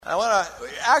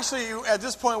Actually, at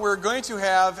this point, we're going to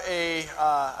have a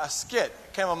skit,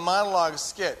 kind of a monologue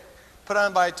skit, put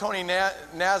on by Tony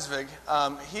Nasvig.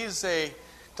 He's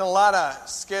done a lot of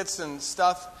skits and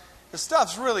stuff. His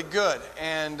stuff's really good,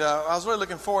 and I was really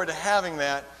looking forward to having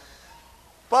that.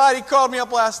 But he called me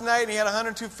up last night, and he had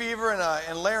 102 fever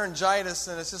and laryngitis,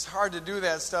 and it's just hard to do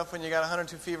that stuff when you got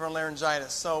 102 fever and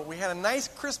laryngitis. So we had a nice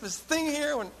Christmas thing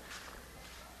here, and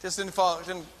just didn't follow.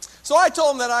 So I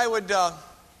told him that I would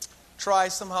try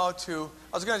somehow to.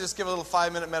 I was going to just give a little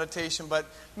 5-minute meditation, but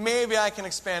maybe I can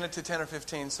expand it to 10 or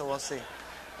 15. So we'll see.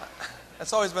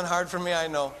 That's always been hard for me, I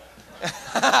know. Oh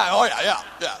yeah. All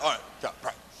right, yeah,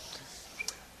 right.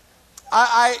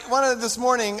 I wanted this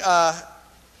morning.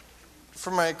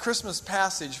 For my Christmas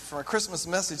passage, for my Christmas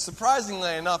message,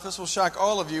 surprisingly enough, this will shock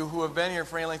all of you who have been here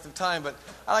for any length of time, but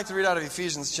I like to read out of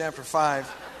Ephesians chapter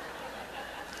 5.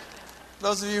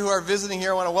 Those of you who are visiting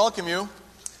here, I want to welcome you.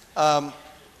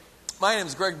 My name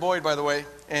is Greg Boyd, by the way,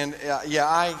 and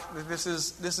this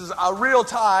is a real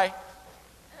tie,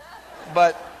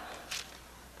 but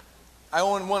I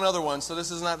own one other one, so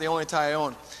this is not the only tie I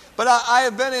own. But I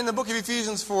have been in the book of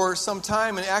Ephesians for some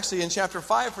time, and actually in chapter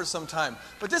 5 for some time.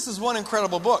 But this is one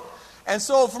incredible book. And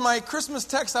so for my Christmas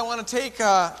text, I want to take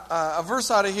a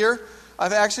verse out of here.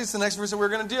 It's the next verse that we're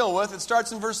going to deal with. It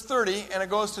starts in verse 30, and it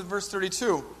goes to verse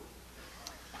 32.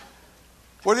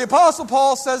 Where the Apostle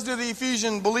Paul says to the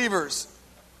Ephesian believers,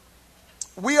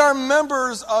 "We are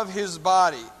members of his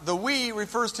body." The "we"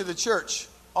 refers to the church,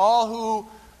 all who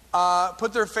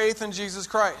put their faith in Jesus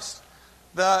Christ.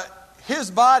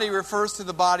 His body refers to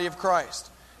the body of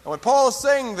Christ. And what Paul is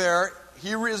saying there,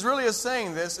 he is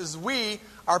saying this, is we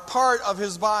are part of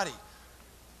his body.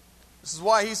 This is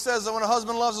why he says that when a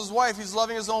husband loves his wife, he's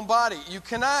loving his own body. You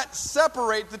cannot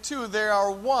separate the two. They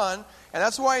are one. And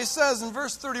that's why he says in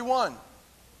verse 31,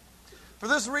 for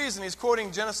this reason, he's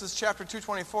quoting Genesis chapter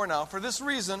 2:24 now, for this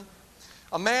reason,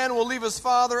 a man will leave his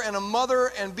father and a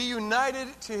mother and be united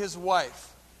to his wife.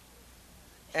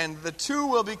 And the two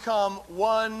will become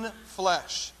one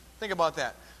flesh. Think about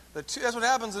that. That's what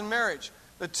happens in marriage.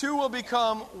 The two will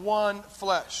become one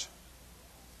flesh.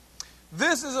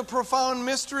 This is a profound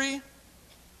mystery,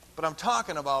 but I'm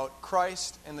talking about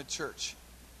Christ and the church.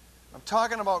 I'm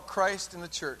talking about Christ and the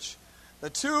church. The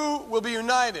two will be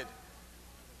united.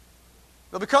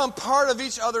 They'll become part of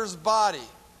each other's body.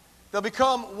 They'll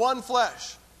become one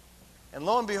flesh. And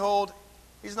lo and behold,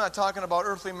 he's not talking about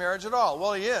earthly marriage at all.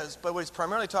 Well, he is, but what he's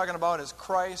primarily talking about is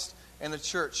Christ and the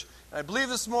church. And I believe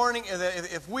this morning that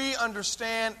if we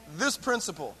understand this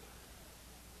principle,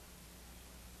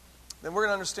 then we're going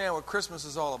to understand what Christmas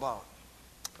is all about.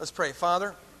 Let's pray.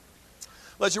 Father,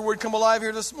 let your word come alive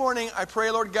here this morning. I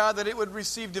pray, Lord God, that it would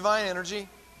receive divine energy.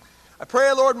 I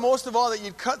pray, Lord, most of all, that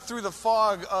you'd cut through the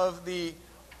fog of the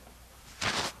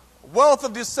wealth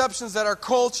of deceptions that our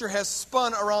culture has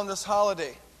spun around this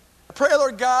holiday. I pray,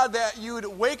 Lord God, that you would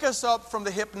wake us up from the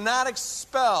hypnotic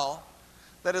spell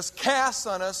that is cast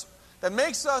on us, that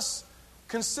makes us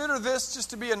consider this just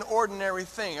to be an ordinary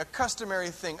thing, a customary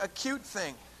thing, a cute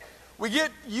thing. We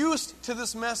get used to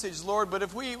this message, Lord, but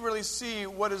if we really see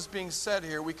what is being said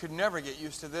here, we could never get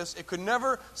used to this. It could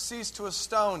never cease to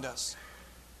astound us.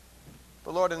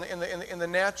 But Lord, in the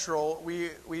natural, we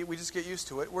just get used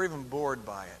to it. We're even bored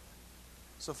by it.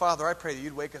 So, Father, I pray that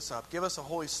you'd wake us up. Give us a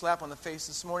holy slap on the face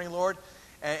this morning, Lord,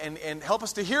 and help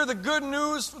us to hear the good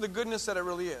news for the goodness that it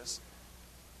really is.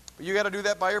 But you got to do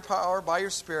that by your power, by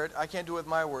your Spirit. I can't do it with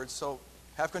my words. So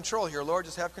have control here, Lord.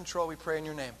 Just have control. We pray in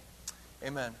your name.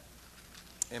 Amen.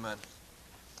 Amen.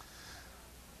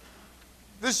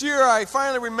 This year, I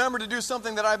finally remembered to do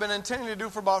something that I've been intending to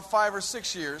do for about 5 or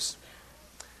 6 years.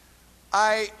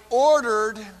 I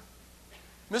ordered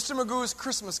Mr. Magoo's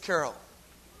Christmas Carol.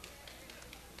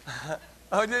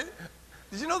 Oh, did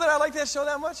you know that I like that show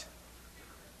that much?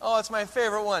 Oh, it's my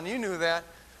favorite one. You knew that.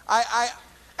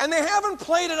 And they haven't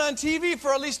played it on TV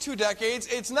for at least 2 decades.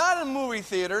 It's not in movie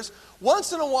theaters.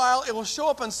 Once in a while, it will show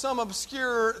up in some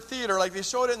obscure theater, like they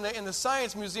showed it in the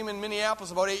Science Museum in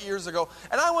Minneapolis about 8 years ago.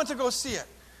 And I went to go see it.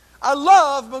 I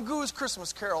love Magoo's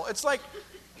Christmas Carol. It's like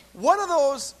one of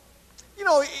those,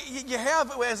 you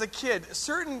have as a kid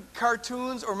certain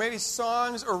cartoons or maybe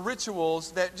songs or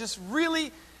rituals that just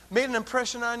really made an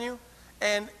impression on you,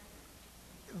 and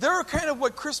they're kind of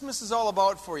what Christmas is all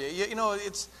about for you.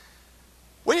 It's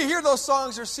when you hear those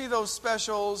songs or see those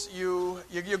specials, you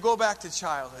go back to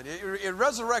childhood. It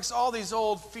resurrects all these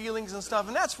old feelings and stuff,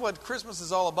 and that's what Christmas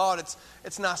is all about.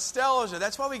 It's nostalgia.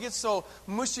 That's why we get so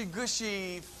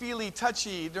mushy-gushy,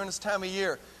 feely-touchy during this time of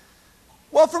year.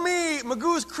 Well, for me,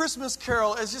 Magoo's Christmas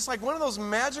Carol is just like one of those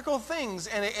magical things,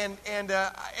 and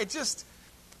it just,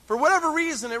 For whatever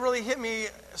reason, it really hit me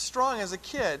strong as a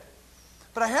kid.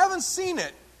 But I haven't seen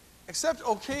it, except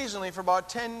occasionally, for about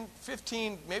 10,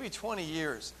 15, maybe 20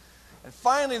 years. And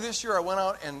finally this year I went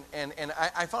out and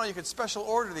I found out you could special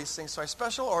order these things. So I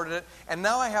special ordered it, and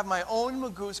now I have my own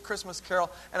Magoo's Christmas Carol.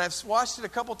 And I've watched it a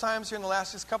couple times here in the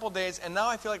last just couple days, and now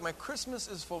I feel like my Christmas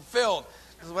is fulfilled.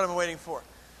 This is what I've been waiting for.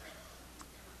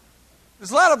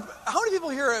 There's a lot of... How many people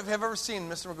here have ever seen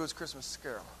Mr. Magoo's Christmas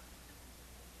Carol?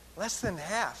 Less than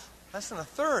half. Less than a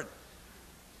third.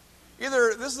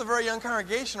 Either this is a very young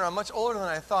congregation or I'm much older than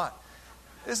I thought.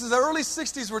 This is the early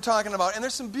 60s we're talking about, and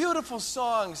there's some beautiful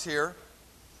songs here.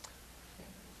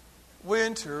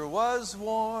 Winter was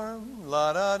warm,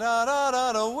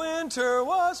 la-da-da-da-da-da, winter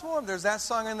was warm. There's that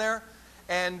song in there.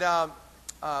 And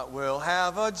we'll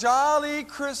have a jolly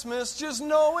Christmas just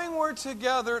knowing we're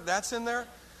together. That's in there.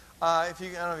 I don't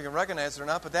know if you can recognize it or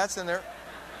not, but that's in there.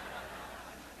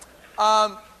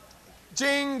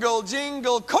 Jingle,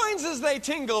 jingle, coins as they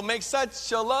tingle, make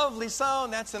such a lovely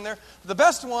sound. That's in there. The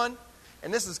best one,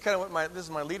 and this is kind of what this is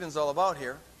my lead-in's all about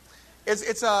here.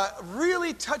 It's a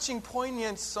really touching,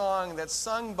 poignant song that's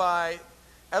sung by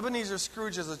Ebenezer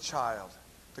Scrooge as a child.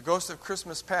 The Ghost of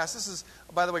Christmas Past. This is,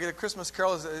 by the way, The Christmas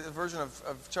Carol is a version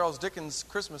of Charles Dickens'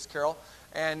 Christmas Carol.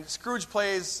 And Scrooge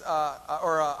plays,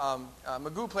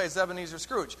 Magoo plays Ebenezer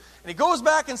Scrooge. And he goes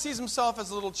back and sees himself as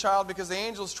a little child because the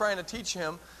angel's trying to teach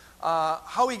him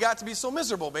how he got to be so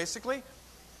miserable, basically.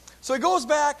 So he goes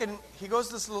back and he goes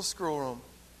to this little schoolroom.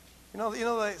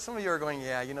 Some of you are going,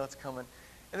 yeah, you know it's coming.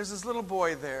 And there's this little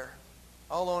boy there,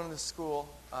 all alone in the school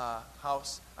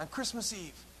house on Christmas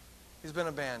Eve. He's been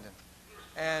abandoned.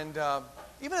 And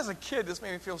even as a kid, this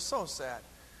made me feel so sad.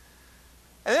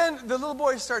 And then the little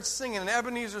boy starts singing, and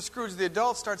Ebenezer Scrooge, the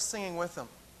adult, starts singing with him.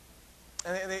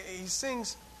 And he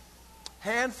sings,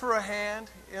 "Hand for a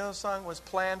hand," the song was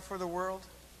planned for the world.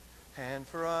 Hand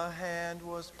for a hand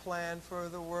was planned for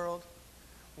the world.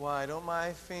 Why don't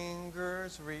my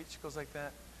fingers reach? Goes like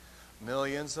that.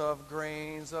 Millions of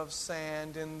grains of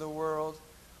sand in the world.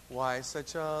 Why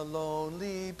such a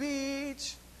lonely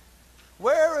beach?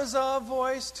 Where is a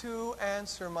voice to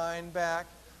answer mine back?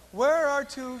 Where are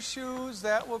two shoes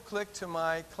that will click to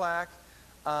my clack?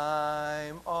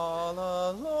 I'm all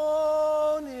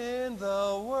alone in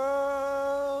the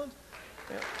world.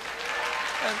 Yeah.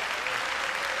 And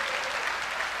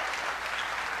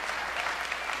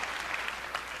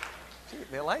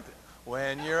they liked it.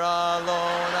 When you're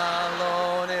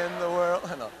alone in the world.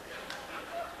 I know.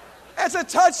 It's a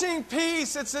touching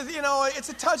piece. It's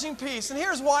a touching piece. And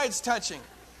here's why it's touching.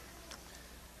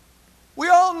 We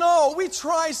all know, we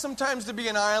try sometimes to be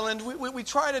an island. We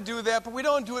try to do that, but we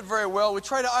don't do it very well. We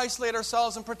try to isolate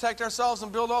ourselves and protect ourselves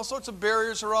and build all sorts of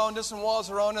barriers around us and walls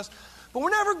around us. But we're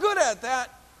never good at that.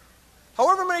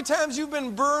 However many times you've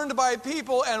been burned by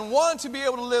people and want to be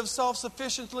able to live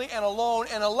self-sufficiently and alone,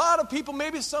 and a lot of people,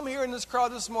 maybe some here in this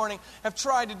crowd this morning, have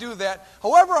tried to do that.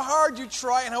 However hard you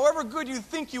try and however good you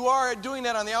think you are at doing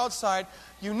that on the outside,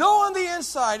 you know on the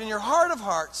inside, in your heart of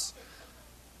hearts,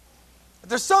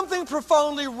 there's something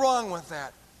profoundly wrong with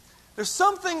that. There's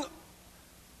something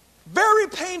very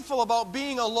painful about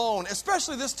being alone,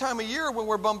 especially this time of year when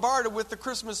we're bombarded with the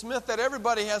Christmas myth that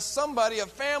everybody has somebody, a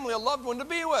family, a loved one to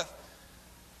be with.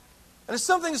 And there's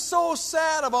something so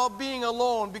sad about being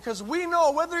alone because we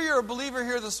know, whether you're a believer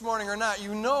here this morning or not,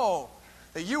 you know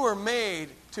that you were made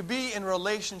to be in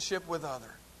relationship with others.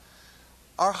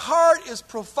 Our heart is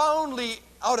profoundly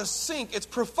out of sync. It's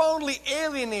profoundly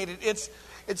alienated. It's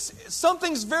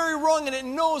something's very wrong, and it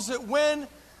knows that when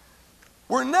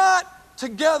we're not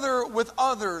together with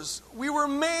others, we were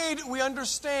made, we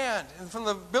understand, and from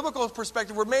the biblical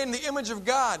perspective, we're made in the image of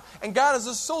God, and God is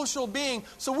a social being,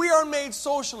 so we are made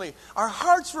socially. Our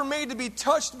hearts were made to be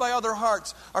touched by other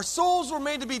hearts. Our souls were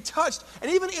made to be touched and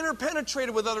even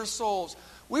interpenetrated with other souls.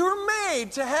 We were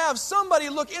made to have somebody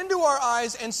look into our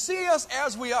eyes and see us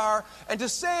as we are, and to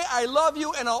say, I love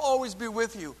you and I'll always be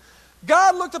with you.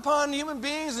 God looked upon human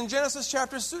beings in Genesis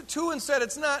chapter 2 and said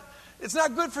it's not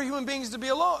good for human beings to be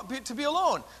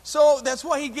alone. So that's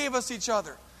why He gave us each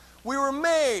other. We were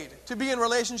made to be in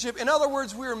relationship. In other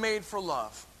words, we were made for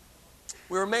love.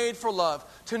 We were made for love.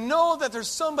 To know that there's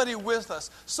somebody with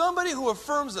us, somebody who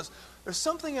affirms us. There's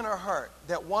something in our heart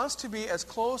that wants to be as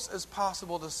close as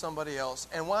possible to somebody else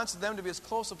and wants them to be as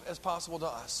close as possible to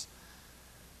us.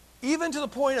 Even to the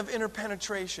point of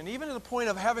interpenetration, even to the point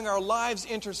of having our lives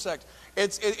intersect.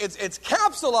 It's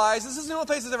capsulized. This isn't the only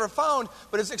place it's ever found,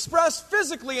 but it's expressed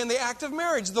physically in the act of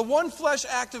marriage, the one flesh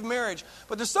act of marriage.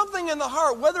 But there's something in the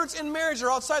heart, whether it's in marriage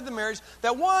or outside the marriage,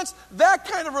 that wants that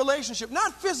kind of relationship,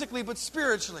 not physically, but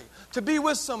spiritually, to be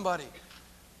with somebody.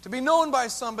 to be known by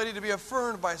somebody, to be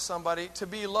affirmed by somebody, to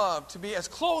be loved, to be as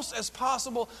close as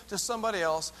possible to somebody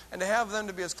else, and to have them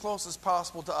to be as close as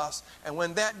possible to us. And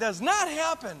when that does not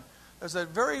happen, there's a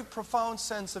very profound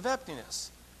sense of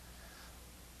emptiness.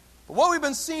 But what we've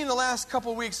been seeing the last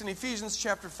couple of weeks in Ephesians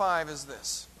chapter 5 is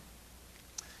this.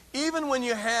 Even when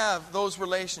you have those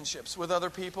relationships with other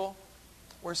people,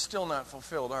 we're still not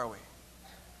fulfilled, are we?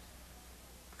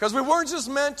 Because we weren't just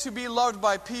meant to be loved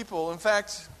by people. In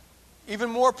fact, even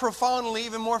more profoundly,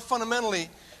 even more fundamentally,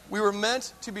 we were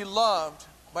meant to be loved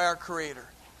by our Creator.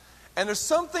 And there's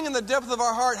something in the depth of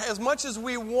our heart, as much as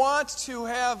we want to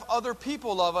have other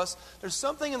people love us, there's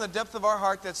something in the depth of our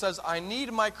heart that says, I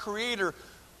need my Creator,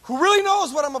 who really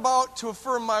knows what I'm about, to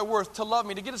affirm my worth, to love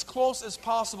me, to get as close as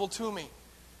possible to me.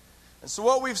 And so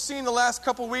what we've seen the last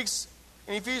couple of weeks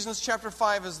in Ephesians chapter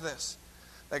 5 is this,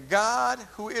 that God,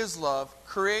 who is love,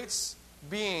 creates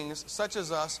beings such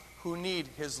as us who need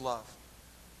His love.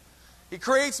 He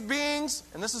creates beings,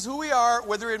 and this is who we are,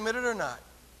 whether we admit it or not,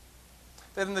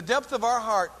 that in the depth of our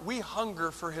heart, we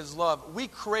hunger for His love. We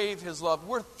crave His love.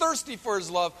 We're thirsty for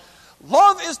His love.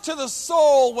 Love is to the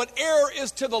soul what air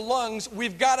is to the lungs.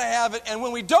 We've got to have it. And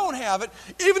when we don't have it,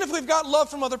 even if we've got love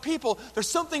from other people, there's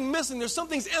something missing. There's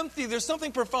something empty. There's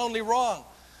something profoundly wrong.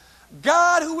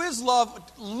 God, who is love,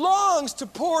 longs to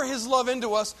pour His love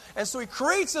into us. And so He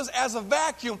creates us as a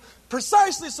vacuum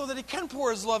precisely so that He can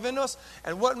pour His love into us.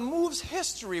 And what moves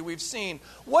history we've seen.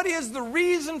 What is the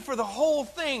reason for the whole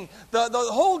thing? The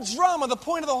whole drama, the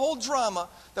point of the whole drama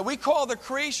that we call the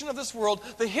creation of this world,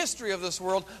 the history of this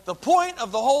world, the point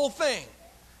of the whole thing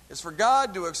is for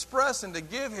God to express and to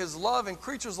give His love in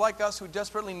creatures like us who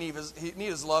desperately need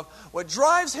His love. What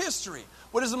drives history,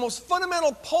 what is the most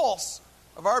fundamental pulse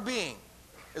of our being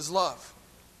is love.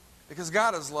 Because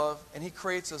God is love, and He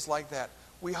creates us like that.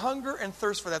 We hunger and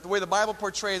thirst for that. The way the Bible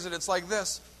portrays it, it's like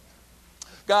this.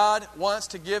 God wants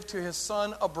to give to His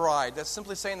Son a bride. That's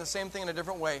simply saying the same thing in a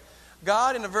different way.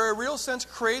 God, in a very real sense,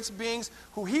 creates beings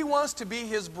who He wants to be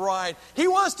His bride. He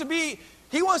wants to be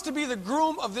the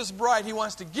groom of this bride. He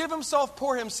wants to give Himself,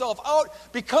 pour Himself out,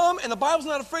 become, and the Bible's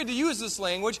not afraid to use this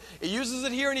language. It uses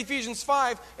it here in Ephesians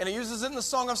 5, and it uses it in the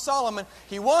Song of Solomon.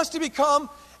 He wants to become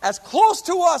as close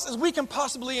to us as we can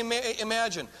possibly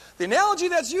imagine. The analogy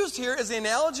that's used here is the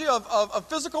analogy of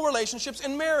physical relationships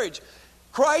in marriage.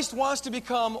 Christ wants to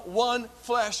become one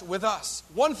flesh with us.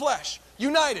 One flesh,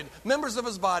 united, members of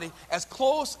His body, as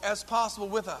close as possible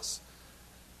with us.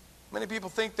 Many people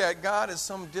think that God is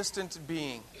some distant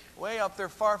being, way up there,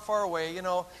 far, far away,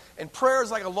 and prayer is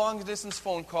like a long-distance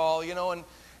phone call,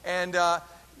 and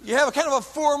you have a kind of a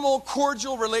formal,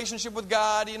 cordial relationship with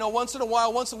God, once in a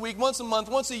while, once a week, once a month,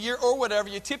 once a year, or whatever.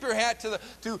 You tip your hat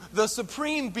to the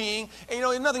supreme being,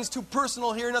 and nothing's too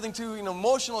personal here, nothing too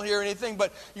emotional here or anything,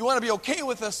 but you want to be okay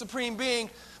with the supreme being,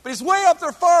 but He's way up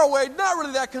there, far away, not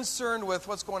really that concerned with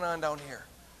what's going on down here.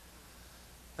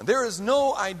 And there is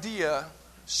no idea,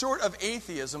 short of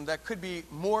atheism, that could be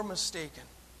more mistaken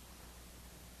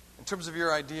in terms of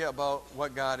your idea about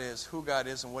what God is, who God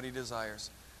is, and what He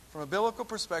desires. From a biblical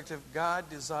perspective, God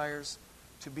desires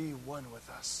to be one with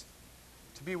us.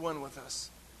 To be one with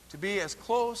us. To be as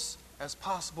close as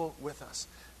possible with us.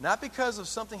 Not because of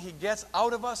something He gets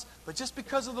out of us, but just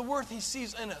because of the worth He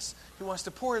sees in us. He wants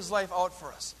to pour His life out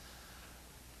for us.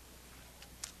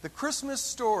 The Christmas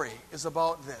story is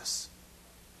about this.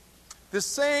 This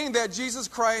saying that Jesus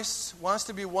Christ wants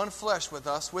to be one flesh with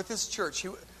us, with His church.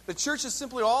 The church is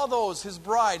simply all those, His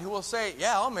bride, who will say,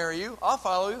 yeah, I'll marry you, I'll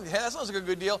follow you. Yeah, that sounds like a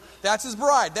good deal. That's His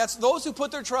bride. That's those who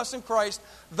put their trust in Christ.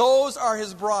 Those are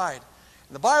His bride.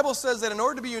 And the Bible says that in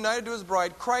order to be united to His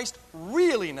bride, Christ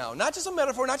really now, not just a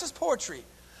metaphor, not just poetry,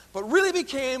 but really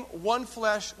became one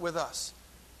flesh with us.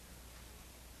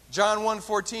 John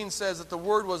 1:14 says that the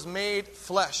Word was made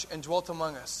flesh and dwelt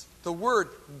among us. The Word,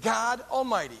 God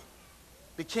Almighty,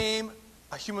 became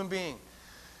a human being.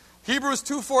 Hebrews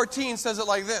 2:14 says it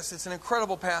like this. It's an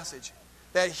incredible passage.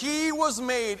 That He was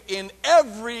made in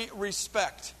every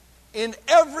respect,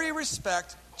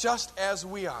 just as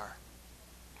we are.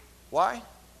 Why?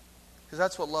 Because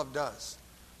that's what love does.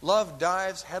 Love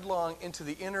dives headlong into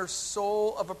the inner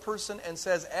soul of a person and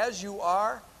says, as you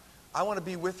are, I want to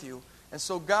be with you. And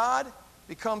so God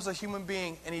becomes a human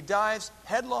being, and He dives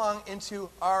headlong into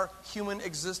our human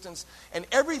existence. And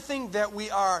everything that we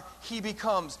are, He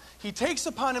becomes. He takes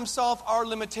upon Himself our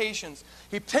limitations.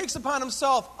 He takes upon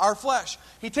Himself our flesh.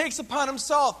 He takes upon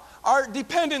Himself our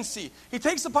dependency. He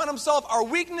takes upon Himself our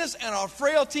weakness and our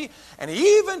frailty. And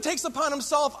He even takes upon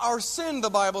Himself our sin, the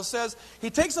Bible says. He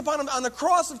takes upon Him on the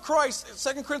cross of Christ,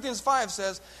 2 Corinthians 5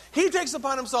 says, He takes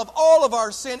upon Himself all of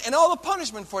our sin and all the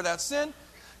punishment for that sin.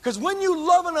 Because when you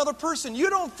love another person, you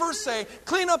don't first say,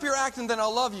 clean up your act and then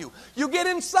I'll love you. You get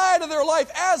inside of their life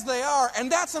as they are,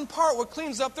 and that's in part what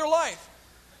cleans up their life.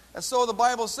 And so the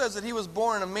Bible says that he was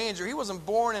born in a manger. He wasn't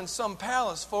born in some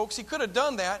palace, folks. He could have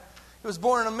done that. He was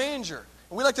born in a manger.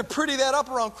 And we like to pretty that up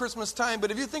around Christmas time,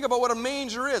 but if you think about what a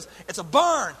manger is, it's a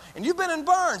barn. And you've been in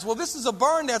barns. Well, this is a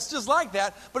barn that's just like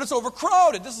that, but it's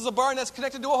overcrowded. This is a barn that's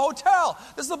connected to a hotel.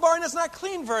 This is a barn that's not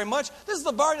clean very much. This is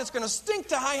a barn that's going to stink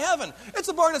to high heaven. It's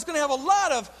a barn that's going to have a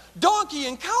lot of donkey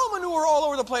and cow manure all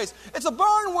over the place. It's a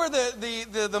barn where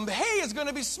the hay is going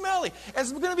to be smelly, and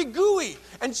it's going to be gooey.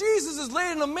 And Jesus is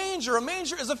laid in a manger. A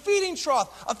manger is a feeding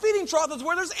trough. A feeding trough is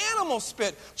where there's animal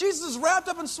spit. Jesus is wrapped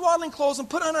up in swaddling clothes and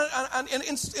put on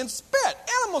in spit,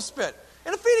 animal spit,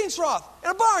 in a feeding trough,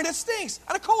 in a barn that stinks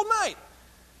on a cold night.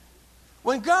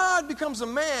 When God becomes a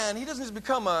man, he doesn't just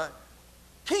become a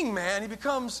king man, he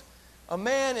becomes a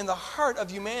man in the heart of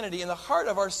humanity, in the heart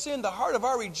of our sin, the heart of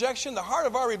our rejection, the heart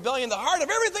of our rebellion, the heart of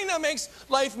everything that makes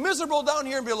life miserable down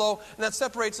here and below, and that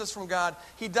separates us from God.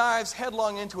 He dives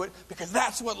headlong into it because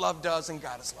that's what love does, and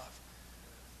God is love.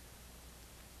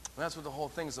 And that's what the whole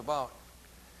thing is about.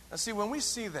 Now see, when we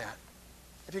see that,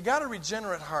 if you got a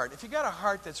regenerate heart, if you got a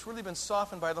heart that's really been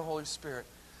softened by the Holy Spirit,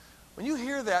 when you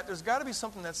hear that, there's got to be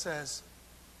something that says,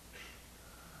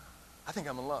 I think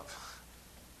I'm in love.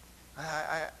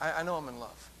 I know I'm in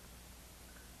love.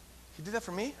 He did that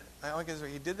for me?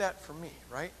 He did that for me,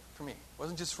 right? For me. It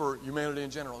wasn't just for humanity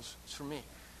in general. It's for me.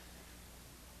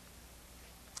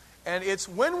 And it's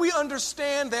when we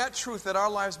understand that truth that our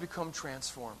lives become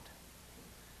transformed.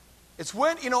 It's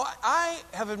when, I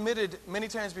have admitted many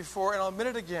times before, and I'll admit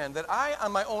it again, that I,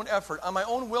 on my own effort, on my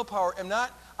own willpower,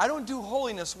 I don't do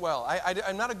holiness well.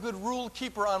 I'm not a good rule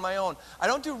keeper on my own. I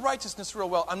don't do righteousness real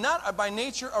well. I'm not, by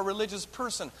nature, a religious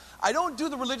person. I don't do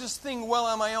the religious thing well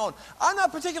on my own. I'm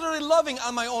not particularly loving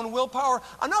on my own willpower.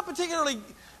 I'm not particularly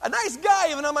a nice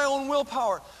guy even on my own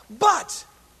willpower. But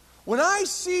when I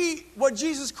see what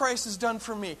Jesus Christ has done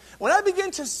for me, when I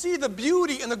begin to see the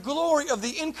beauty and the glory of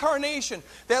the incarnation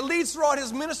that leads throughout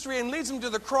his ministry and leads him to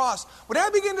the cross, when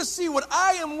I begin to see what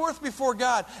I am worth before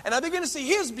God, and I begin to see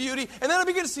his beauty, and then I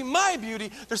begin to see my beauty,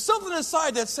 there's something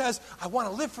inside that says, I want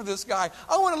to live for this guy.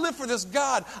 I want to live for this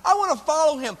God. I want to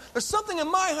follow him. There's something in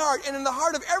my heart and in the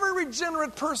heart of every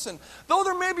regenerate person. Though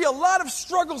there may be a lot of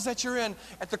struggles that you're in,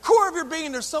 at the core of your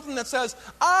being, there's something that says,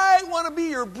 I want to be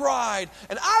your bride,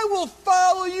 and I will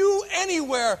follow you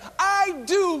anywhere. I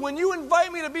do. When you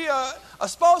invite me to be a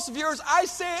spouse of yours, I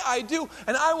say I do,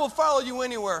 and I will follow you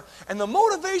anywhere. And the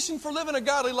motivation for living a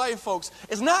godly life, folks,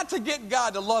 is not to get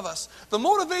God to love us. The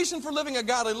motivation for living a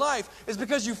godly life is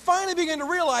because you finally begin to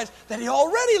realize that he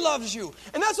already loves you.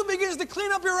 And that's what begins to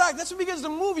clean up your act. That's what begins to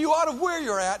move you out of where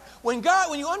you're at. When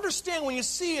you understand, when you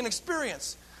see and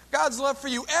experience God's love for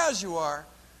you as you are,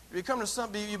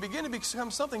 you begin to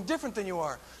become something different than you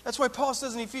are. That's why Paul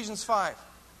says in Ephesians 5.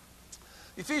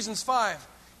 Ephesians 5,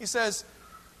 he says,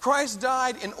 Christ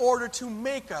died in order to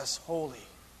make us holy.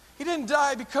 He didn't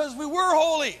die because we were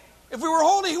holy. If we were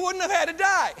holy, he wouldn't have had to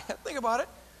die. Think about it.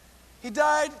 He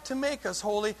died to make us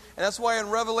holy. And that's why in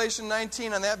Revelation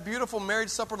 19, on that beautiful marriage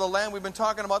supper of the Lamb we've been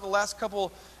talking about the last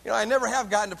couple, I never have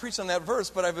gotten to preach on that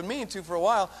verse, but I've been meaning to for a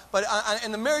while. But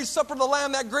in the marriage supper of the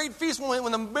Lamb, that great feast,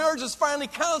 when the marriage is finally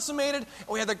consummated, and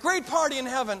we have that great party in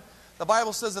heaven, the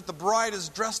Bible says that the bride is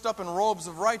dressed up in robes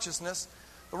of righteousness.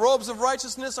 The robes of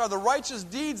righteousness are the righteous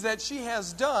deeds that she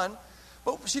has done,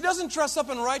 but she doesn't dress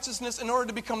up in righteousness in order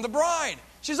to become the bride.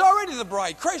 She's already the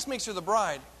bride. Christ makes her the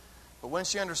bride. But when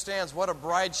she understands what a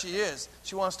bride she is,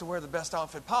 she wants to wear the best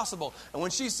outfit possible. And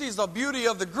when she sees the beauty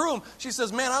of the groom, she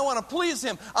says, man, I want to please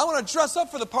him. I want to dress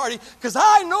up for the party because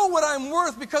I know what I'm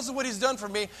worth because of what he's done for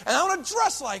me. And I want to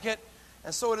dress like it.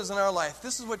 And so it is in our life.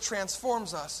 This is what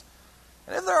transforms us.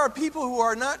 And if there are people who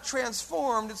are not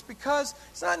transformed, it's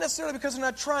not necessarily because they're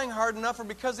not trying hard enough or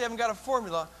because they haven't got a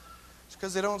formula. It's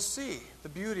because they don't see the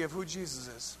beauty of who Jesus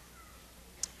is.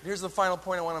 Here's the final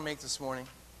point I want to make this morning.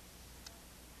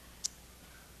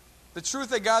 The truth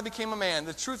that God became a man,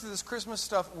 the truth of this Christmas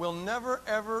stuff will never,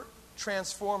 ever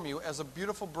transform you as a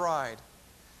beautiful bride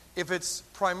if it's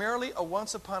primarily a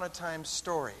once-upon-a-time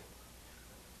story.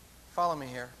 Follow me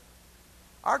here.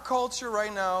 Our culture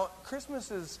right now, Christmas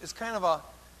has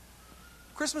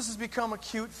become a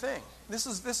cute thing. This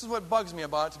is what bugs me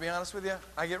about it, to be honest with you.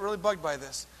 I get really bugged by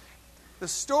this. The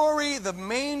story, the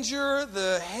manger,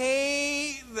 the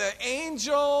hay, the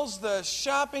angels, the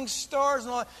shopping stars,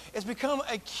 and all that, it's become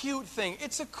a cute thing.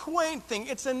 It's a quaint thing.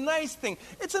 It's a nice thing.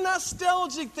 It's a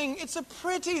nostalgic thing. It's a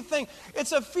pretty thing.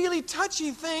 It's a feely, touchy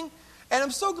thing. And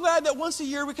I'm so glad that once a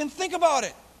year we can think about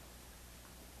it.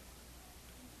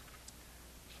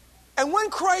 And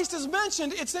when Christ is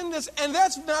mentioned, it's in this, and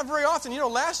that's not very often. You know,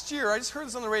 last year, I just heard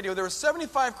this on the radio, there were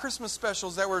 75 Christmas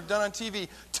specials that were done on TV.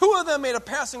 2 of them made a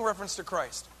passing reference to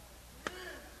Christ.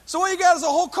 So what you got is a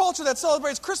whole culture that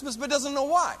celebrates Christmas but doesn't know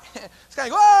why. It's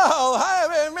kind of, oh,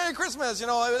 hi, Merry Christmas, you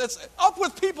know, it's Up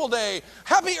with People Day,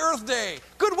 Happy Earth Day,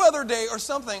 Good Weather Day, or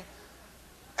something.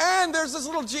 And there's this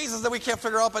little Jesus that we can't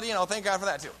figure out, but, you know, thank God for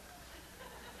that, too.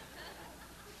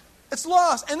 It's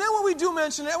lost. And then when we do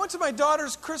mention it, I went to my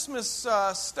daughter's Christmas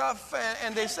stuff,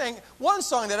 and they sang one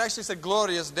song that actually said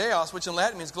Glorious Deus, which in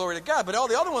Latin means glory to God, but all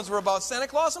the other ones were about Santa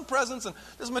Claus and presents and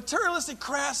this materialistic,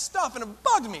 crass stuff, and it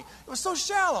bugged me. It was so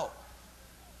shallow.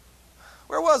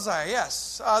 Where was I?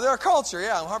 Yes. They're a culture.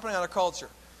 Yeah, I'm harping on a culture.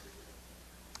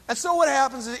 And so what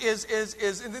happens is this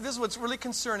is what's really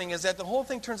concerning, is that the whole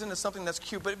thing turns into something that's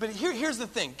cute. But here's the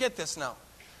thing. Get this now.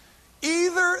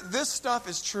 Either this stuff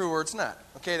is true or it's not.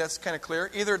 Okay, that's kind of clear.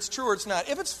 Either it's true or it's not.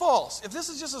 If it's false, if this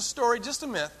is just a story, just a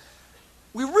myth,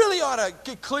 we really ought to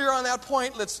get clear on that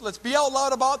point. Let's be out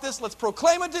loud about this. Let's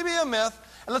proclaim it to be a myth.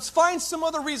 And let's find some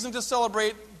other reason to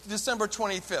celebrate December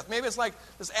 25th. Maybe it's like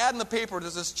this ad in the paper.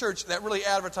 There's this church that really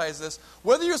advertised this.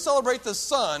 Whether you celebrate the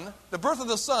sun, the birth of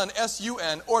the sun,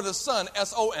 S-U-N, or the sun,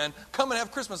 S-O-N, come and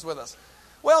have Christmas with us.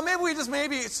 Well, maybe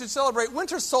we should celebrate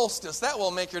winter solstice. That will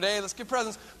make your day. Let's give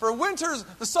presents for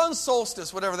the sun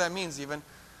solstice, whatever that means even.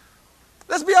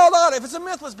 Let's be out loud. If it's a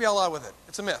myth, let's be out loud with it.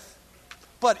 It's a myth.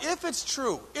 But if it's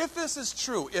true, if this is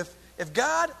true, if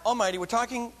God Almighty, we're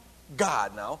talking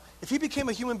God now, if He became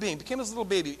a human being, became this little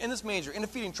baby in this manger, in a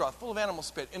feeding trough, full of animal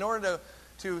spit, in order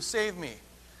to save me,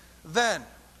 then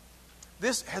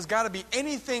this has got to be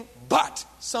anything but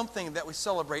something that we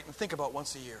celebrate and think about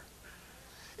once a year.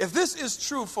 If this is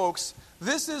true, folks,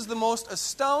 this is the most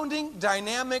astounding,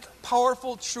 dynamic,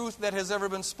 powerful truth that has ever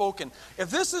been spoken.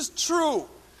 If this is true,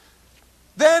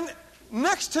 then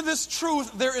next to this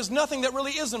truth, there is nothing that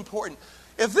really is important.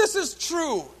 If this is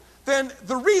true, then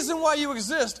the reason why you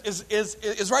exist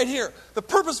is right here. The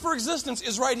purpose for existence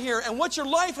is right here. And what your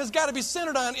life has got to be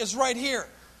centered on is right here.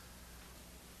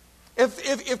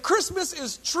 If Christmas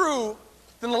is true,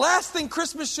 then the last thing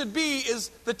Christmas should be is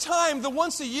the time, the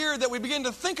once a year that we begin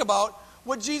to think about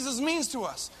what Jesus means to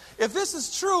us. If this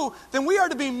is true, then we are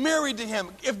to be married to Him.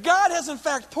 If God has in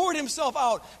fact poured Himself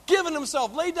out, given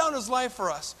Himself, laid down His life for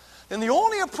us, then the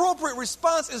only appropriate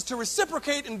response is to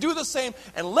reciprocate and do the same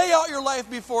and lay out your life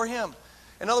before Him.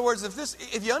 In other words,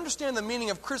 if you understand the meaning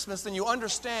of Christmas, then you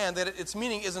understand that its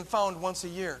meaning isn't found once a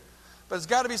year. But it's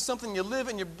got to be something you live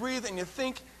and you breathe and you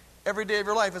think every day of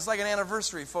your life. It's like an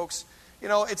anniversary, folks. You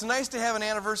know, it's nice to have an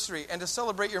anniversary and to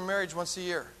celebrate your marriage once a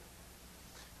year.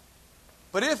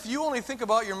 But if you only think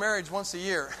about your marriage once a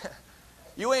year,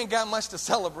 you ain't got much to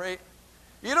celebrate.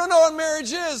 You don't know what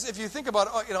marriage is if you think about,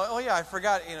 I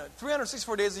forgot,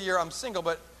 364 days a year I'm single,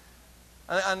 but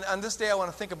on this day I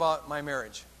want to think about my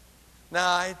marriage.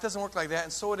 Nah, it doesn't work like that,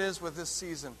 and so it is with this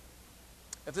season.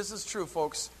 If this is true,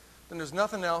 folks, then there's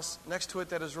nothing else next to it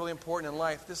that is really important in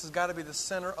life. This has got to be the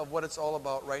center of what it's all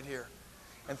about right here.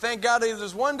 And thank God that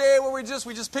there's one day where we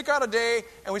just pick out a day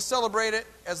and we celebrate it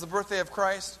as the birthday of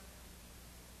Christ.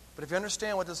 But if you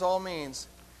understand what this all means,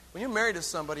 when you're married to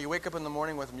somebody, you wake up in the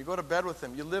morning with them, you go to bed with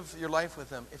them, you live your life with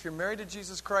them. If you're married to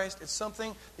Jesus Christ, it's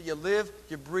something that you live,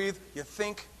 you breathe, you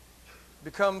think,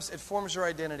 it forms your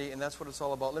identity, and that's what it's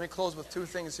all about. Let me close with 2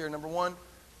 things here. Number 1,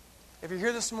 if you're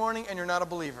here this morning and you're not a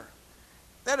believer,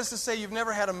 that is to say you've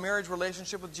never had a marriage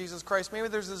relationship with Jesus Christ. Maybe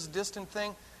there's this distant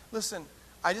thing. Listen,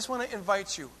 I just want to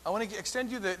invite you. I want to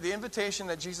extend you the invitation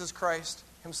that Jesus Christ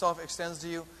Himself extends to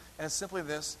you, and it's simply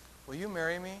this: will you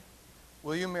marry me?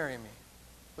 Will you marry me?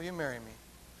 Will you marry me?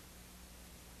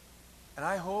 And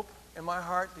I hope in my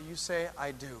heart that you say,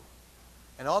 I do.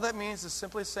 And all that means is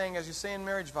simply saying, as you say in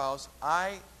marriage vows,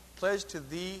 I pledge to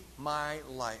thee my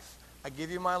life. I give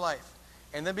you my life.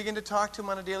 And then begin to talk to Him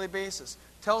on a daily basis.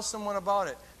 Tell someone about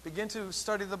it. Begin to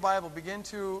study the Bible. Begin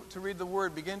to read the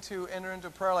Word. Begin to enter into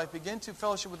prayer life. Begin to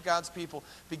fellowship with God's people.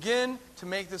 Begin to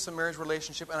make this a marriage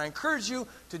relationship. And I encourage you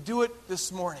to do it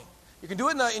this morning. You can do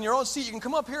it in your own seat. You can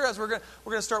come up here as we're going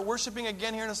to start worshiping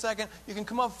again here in a second. You can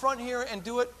come up front here and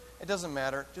do it. It doesn't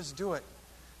matter. Just do it.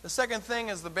 The second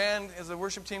thing, as the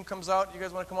worship team comes out, you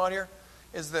guys want to come out here,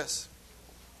 is this.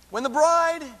 When the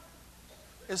bride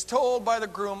is told by the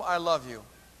groom, I love you,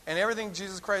 and everything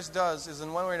Jesus Christ does is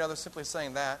in one way or another simply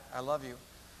saying that, I love you,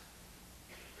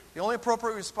 the only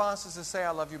appropriate response is to say, I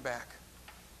love you back.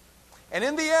 And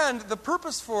in the end, the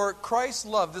purpose for Christ's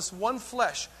love, this one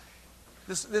flesh,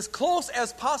 this close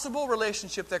as possible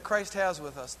relationship that Christ has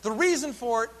with us, the reason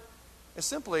for it is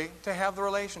simply to have the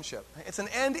relationship. It's an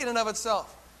end in and of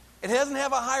itself. It doesn't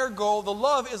have a higher goal. The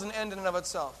love is an end in and of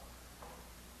itself.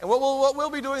 And what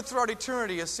we'll be doing throughout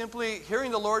eternity is simply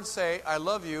hearing the Lord say, I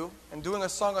love you, and doing a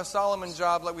Song of Solomon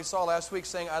job like we saw last week,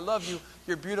 saying, I love you,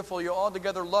 you're beautiful, you're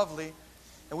altogether lovely.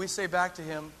 And we say back to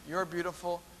him, you're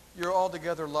beautiful, you're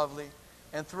altogether lovely.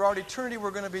 And throughout eternity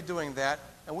we're going to be doing that,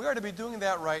 and we are to be doing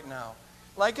that right now.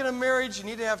 Like in a marriage, you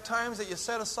need to have times that you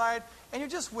set aside, and you're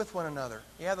just with one another.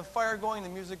 You have the fire going, the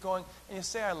music going, and you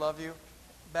say, I love you,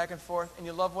 back and forth, and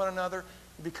you love one another,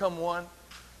 you become one.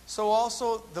 So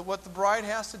also, what the bride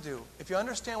has to do, if you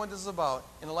understand what this is about,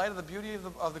 in the light of the beauty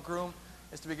of the groom,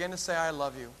 is to begin to say, I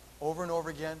love you, over and over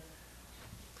again.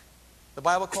 The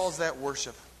Bible calls that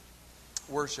worship.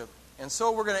 Worship. And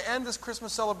so we're going to end this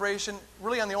Christmas celebration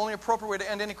really on the only appropriate way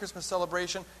to end any Christmas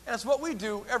celebration. And it's what we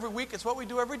do every week. It's what we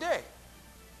do every day.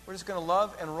 We're just going to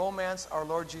love and romance our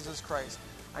Lord Jesus Christ.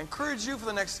 I encourage you for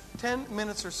the next 10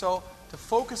 minutes or so to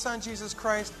focus on Jesus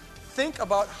Christ. Think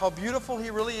about how beautiful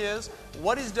he really is,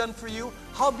 what he's done for you,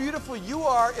 how beautiful you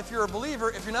are if you're a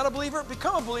believer. If you're not a believer,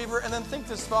 become a believer, and then think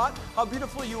this thought, how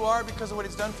beautiful you are because of what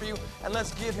he's done for you, and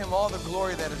let's give him all the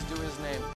glory that is due his name.